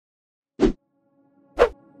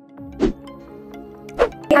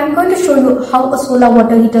I'm going to show you how a solar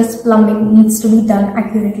water heater's plumbing needs to be done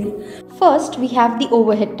accurately. First, we have the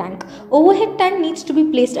overhead tank. Overhead tank needs to be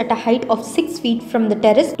placed at a height of 6 feet from the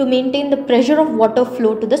terrace to maintain the pressure of water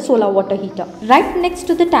flow to the solar water heater. Right next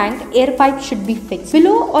to the tank, air pipe should be fixed.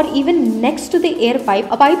 Below or even next to the air pipe,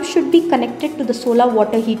 a pipe should be connected to the solar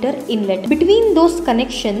water heater inlet. Between those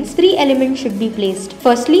connections, 3 elements should be placed.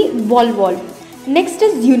 Firstly, wall valve. Next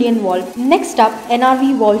is union valve. Next up,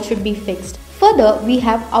 NRV valve should be fixed. Further, we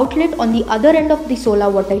have outlet on the other end of the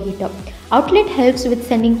solar water heater. Outlet helps with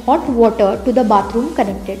sending hot water to the bathroom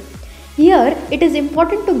connected. Here, it is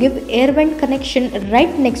important to give air vent connection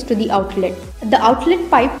right next to the outlet. The outlet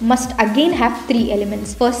pipe must again have 3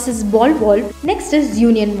 elements. First is wall valve, next is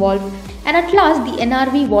union valve, and at last the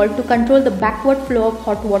NRV valve to control the backward flow of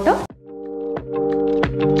hot water